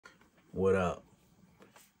What up?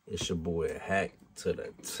 It's your boy Hack to the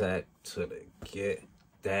tech to the get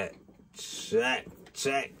that check.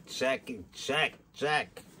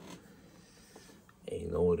 And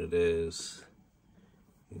you know what it is.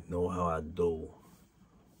 You know how I do.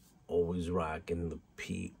 Always rocking the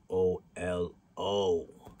POLO.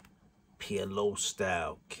 PLO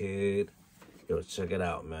style, kid. Yo, check it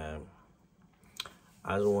out, man.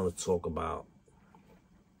 I just want to talk about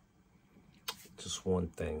just one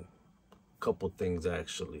thing. Couple things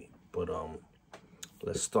actually, but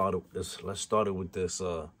let's start it with this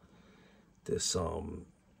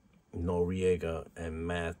Noriega and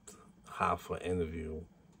Matt Hoffa interview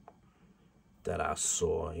that I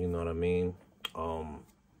saw, you know what I mean?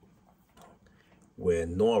 Where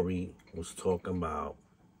Nore was talking about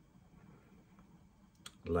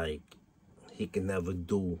like he can never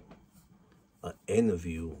do an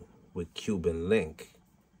interview with Cuban Link.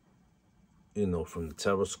 You know, from the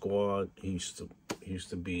Terror Squad. He used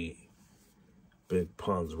to be Big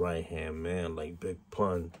Pun's right-hand man. Like, Big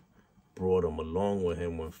Pun brought him along with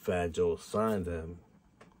him when Fat Joe signed him.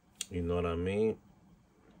 You know what I mean?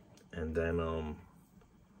 And then,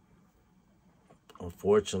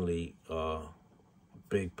 unfortunately,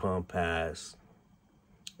 Big Pun passed,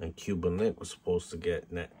 and Cuban Link was supposed to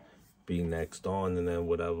be next on, and then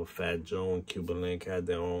whatever, Fat Joe and Cuban Link had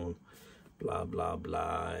their own blah, blah,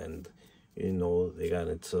 blah, and you know, they got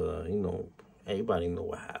into, you know, everybody know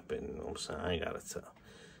what happened, you know what I'm saying? I ain't got to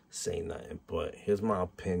say nothing, but here's my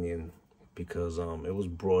opinion, because it was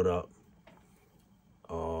brought up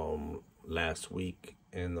last week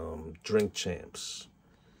in Drink Champs.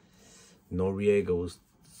 Noriega was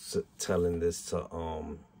telling this to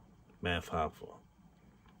Matt Hoffa.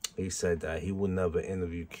 He said that he would never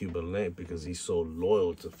interview Cuban Link because he's so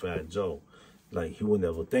loyal to Fat Joe. Like, he would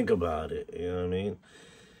never think about it, you know what I mean?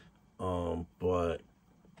 But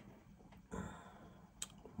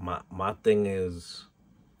my thing is,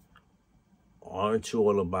 aren't you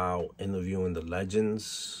all about interviewing the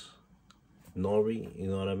legends, Nori? You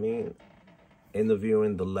know what I mean?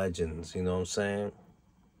 Interviewing the legends, you know what I'm saying?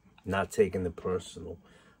 Not taking it personal.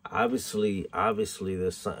 Obviously,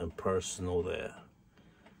 there's something personal there.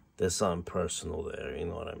 There's something personal there, you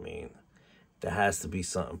know what I mean? There has to be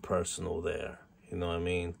something personal there, you know what I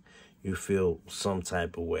mean? You feel some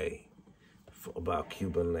type of way about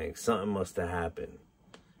Cuban Link. Something must have happened.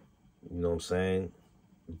 You know what I'm saying?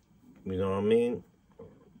 You know what I mean?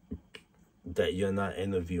 That you're not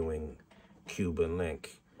interviewing Cuban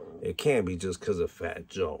Link. It can't be just because of Fat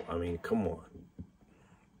Joe. I mean, come on.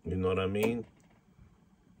 You know what I mean?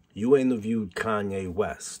 You interviewed Kanye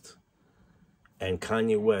West, and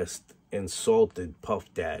Kanye West insulted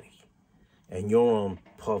Puff Daddy, and you're on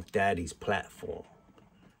Puff Daddy's platform.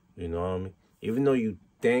 You know what I mean? Even though you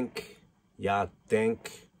think y'all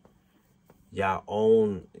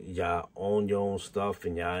own your own stuff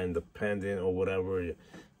and y'all independent or whatever.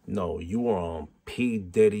 No, you are on P.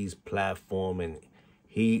 Diddy's platform and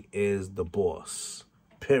he is the boss.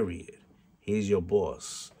 Period. He's your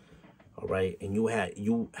boss. All right? And you had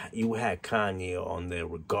Kanye on there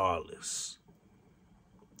regardless.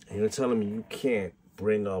 And you're telling me you can't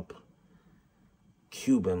bring up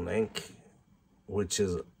Cuban Link, which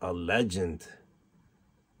is a legend.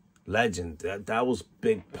 That was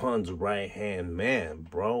Big Pun's right-hand man,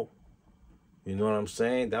 bro. You know what I'm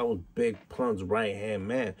saying? That was Big Pun's right-hand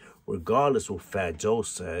man, regardless what Fat Joe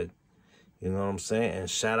said. You know what I'm saying? And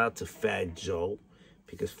shout out to Fat Joe,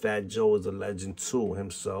 because Fat Joe is a legend too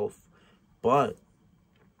himself. But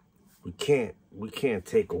we can't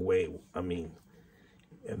take away. I mean,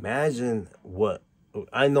 imagine what.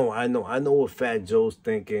 I know what Fat Joe's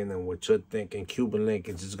thinking and what you're thinking. Cuban Link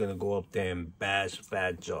is just going to go up there and bash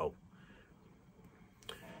Fat Joe.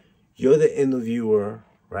 You're the interviewer,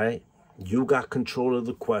 right? You got control of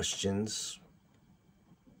the questions.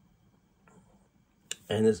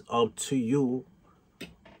 And it's up to you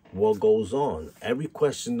what goes on. Every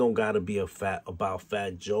question don't got to be about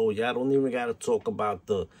Fat Joe. Y'all don't even got to talk about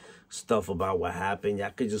the stuff about what happened.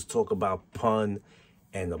 Y'all could just talk about Pun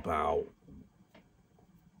and about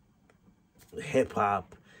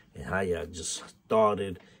hip-hop and how y'all just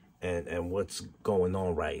started and what's going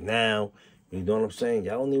on right now. You know what I'm saying?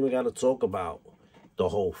 Y'all don't even got to talk about the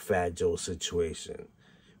whole Fat Joe situation.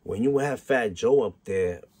 When you have Fat Joe up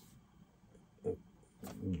there,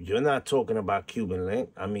 you're not talking about Cuban Link.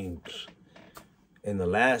 I mean, in the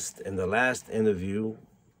last interview,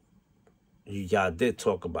 y'all did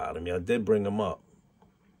talk about him. Y'all did bring him up.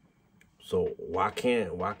 So why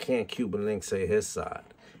can't Cuban Link say his side?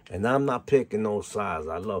 And I'm not picking no sides.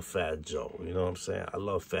 I love Fat Joe. You know what I'm saying? I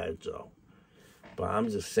love Fat Joe. But I'm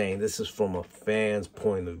just saying, this is from a fan's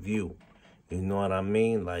point of view. You know what I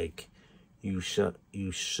mean? Like, you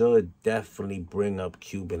should definitely bring up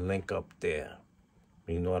Cuban Link up there.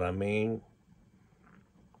 You know what I mean?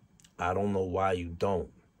 I don't know why you don't.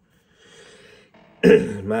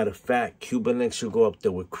 Matter of fact, Cuban Link should go up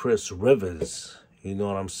there with Chris Rivers. You know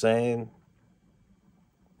what I'm saying?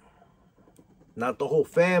 Not the whole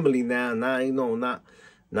family now. You know, not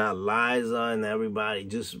Liza and everybody.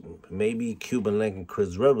 Just maybe Cuban Link and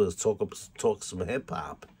Chris Rivers talk some hip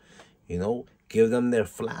hop. You know, give them their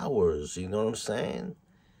flowers. You know what I'm saying?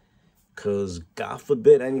 Because God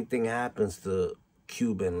forbid anything happens to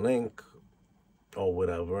Cuban Link or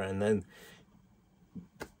whatever, and then,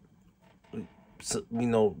 so, you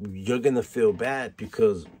know, you're going to feel bad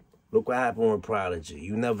because look what happened with Prodigy.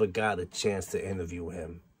 You never got a chance to interview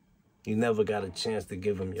him. You never got a chance to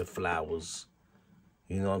give him your flowers.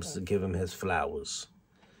 You know what I'm saying? Give him his flowers.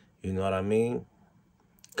 You know what I mean?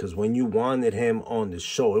 Because when you wanted him on the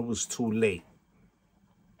show, it was too late.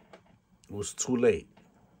 It was too late.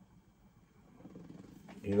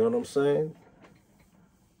 You know what I'm saying?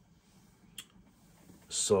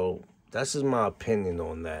 So that's just my opinion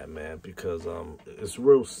on that, man, because it's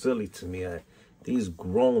real silly to me. These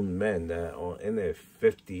grown men that are in their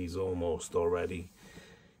 50s almost already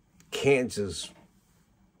can't just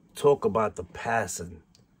talk about the passing.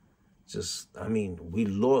 Just, I mean, we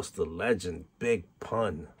lost the legend, Big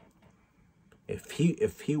Pun. If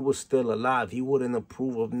he was still alive, he wouldn't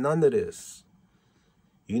approve of none of this.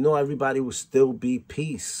 You know, everybody would still be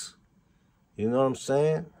peace. You know what I'm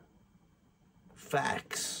saying?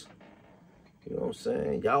 Facts. You know what I'm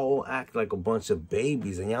saying? Y'all all act like a bunch of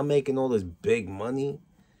babies, and y'all making all this big money.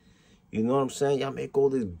 You know what I'm saying? Y'all make all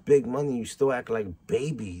this big money, you still act like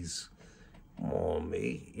babies. Come on,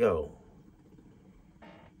 me. Yo.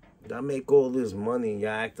 Y'all make all this money, and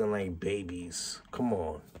y'all acting like babies. Come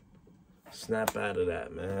on. Snap out of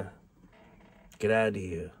that, man. Get out of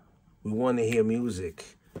here. We want to hear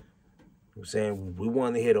music. I'm saying we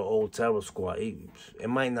want to hear the old Terror Squad. It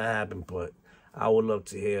might not happen, but I would love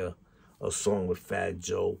to hear a song with Fat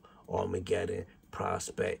Joe, Armageddon,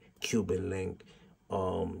 Prospect, Cuban Link,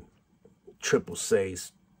 Triple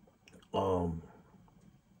Seis,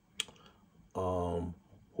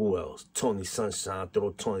 who else? Tony Sunshine.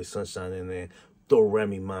 Throw Tony Sunshine in there. Throw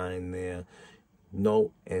Remy Ma in there.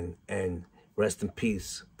 No, and rest in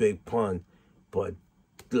peace, Big Pun. But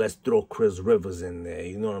let's throw Chris Rivers in there.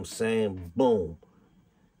 You know what I'm saying? Boom.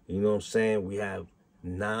 You know what I'm saying? We have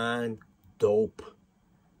 9 dope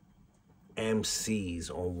MCs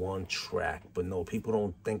on one track. But no, people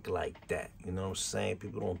don't think like that. You know what I'm saying?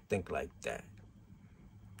 People don't think like that.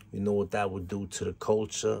 You know what that would do to the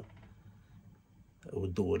culture? It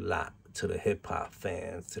would do a lot to the hip-hop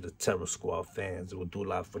fans, to the Terror Squad fans. It would do a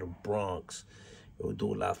lot for the Bronx. It would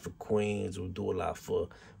do a lot for Queens. It would do a lot for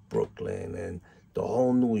Brooklyn and the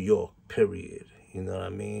whole New York, period. You know what I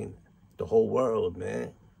mean? The whole world,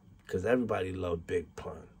 man. Because everybody loved Big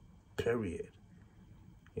Pun, period.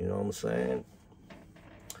 You know what I'm saying?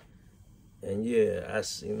 And yeah,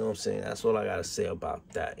 that's, you know what I'm saying? That's all I got to say about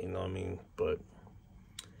that, you know what I mean? But,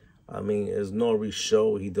 I mean, it's Nore's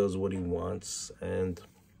show. He does what he wants. And,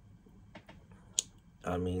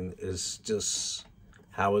 I mean, it's just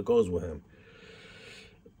how it goes with him.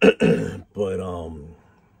 But,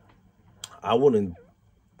 I wouldn't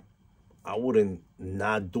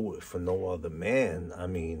not do it for no other man. I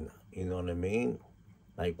mean, you know what I mean?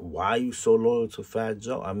 Like, why are you so loyal to Fat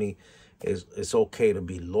Joe? I mean, it's okay to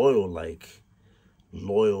be loyal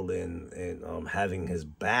and having his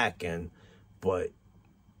back, but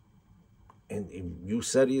you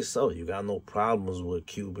said it yourself, you got no problems with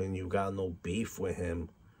Cuban, you got no beef with him.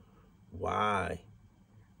 Why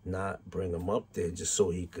not bring him up there just so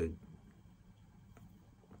he could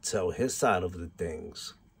tell his side of the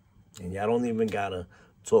things? And y'all don't even gotta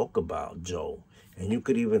talk about Joe. And you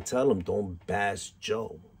could even tell him, don't bash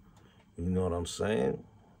Joe. You know what I'm saying?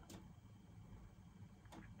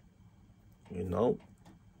 You know?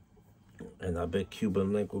 And I bet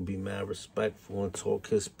Cuban Link will be mad respectful and talk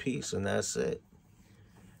his piece, and that's it.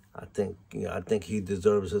 I think he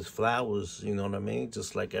deserves his flowers, you know what I mean?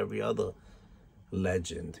 Just like every other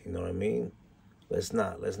legend, you know what I mean? Let's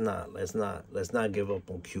not give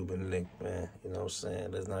up on Cuban Link, man. You know what I'm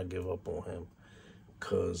saying? Let's not give up on him.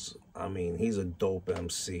 Cause I mean, he's a dope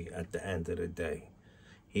MC at the end of the day.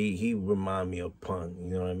 He remind me of Pun,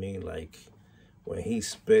 you know what I mean? Like when he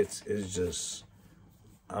spits, it's just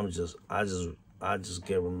I just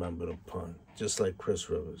get remembered of Pun. Just like Chris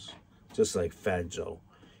Rivers, just like Fat Joe.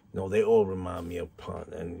 You know, they all remind me of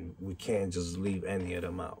Pun, and we can't just leave any of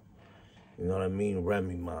them out. You know what I mean?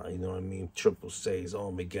 Remy Ma, you know what I mean? Triple C's,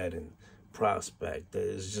 Armageddon, Prospect.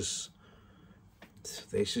 It's just,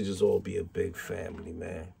 they should just all be a big family,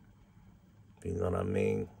 man. You know what I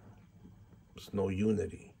mean? There's no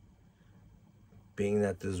unity. Being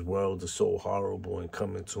that this world is so horrible and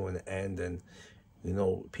coming to an end, and, you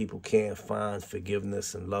know, people can't find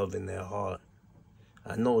forgiveness and love in their heart.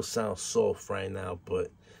 I know it sounds soft right now, but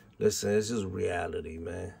listen, it's just reality,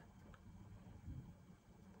 man.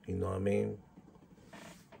 You know what I mean?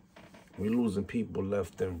 We're losing people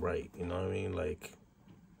left and right, you know what I mean? Like,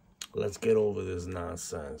 let's get over this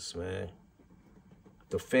nonsense, man.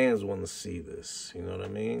 The fans want to see this, you know what I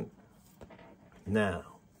mean? Now,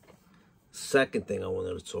 second thing I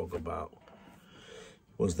wanted to talk about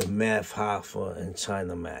was the Math Hoffa and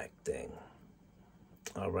China Mac thing.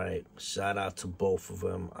 All right, shout out to both of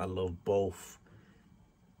them. I love both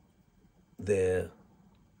their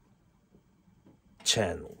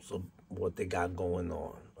channels of what they got going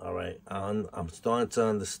on. All right, I'm starting to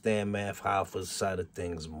understand Math Hoffa's side of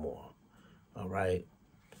things more. All right,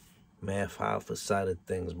 Math Hoffa's side of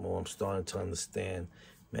things more. I'm starting to understand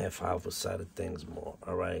Math Hoffa's side of things more.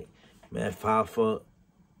 All right, Math Hoffa,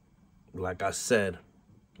 like I said,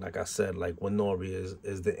 like when Nore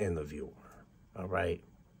is the interviewer. All right.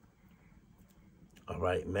 All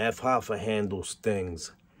right. Math Hoffa handles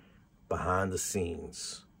things behind the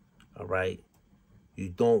scenes. All right. You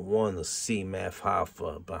don't want to see Math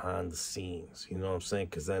Hoffa behind the scenes. You know what I'm saying?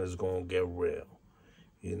 Because then it's going to get real.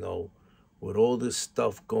 You know, with all this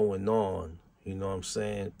stuff going on, you know what I'm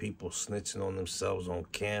saying? People snitching on themselves on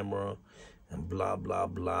camera and blah, blah,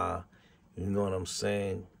 blah. You know what I'm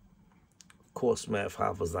saying? Of course, Math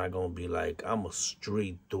Hoffa's not going to be like, I'm a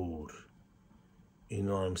street dude. You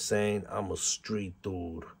know what I'm saying? I'm a street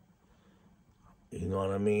dude. You know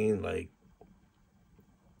what I mean? Like,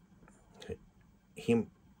 he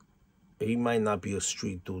might not be a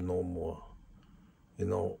street dude no more. You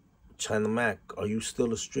know, China Mac, are you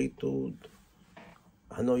still a street dude?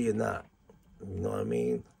 I know you're not. You know what I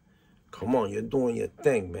mean? Come on, you're doing your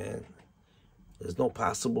thing, man. There's no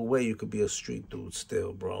possible way you could be a street dude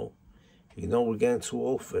still, bro. You know, we're getting too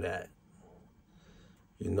old for that.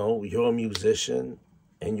 You know, you're a musician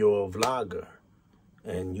and you're a vlogger,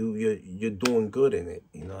 and you're doing good in it.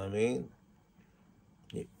 You know what I mean?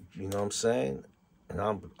 You know what I'm saying? And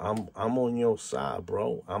I'm on your side,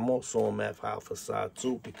 bro. I'm also on Math Hoffa's side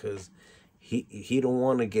too, because he don't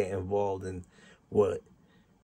want to get involved in what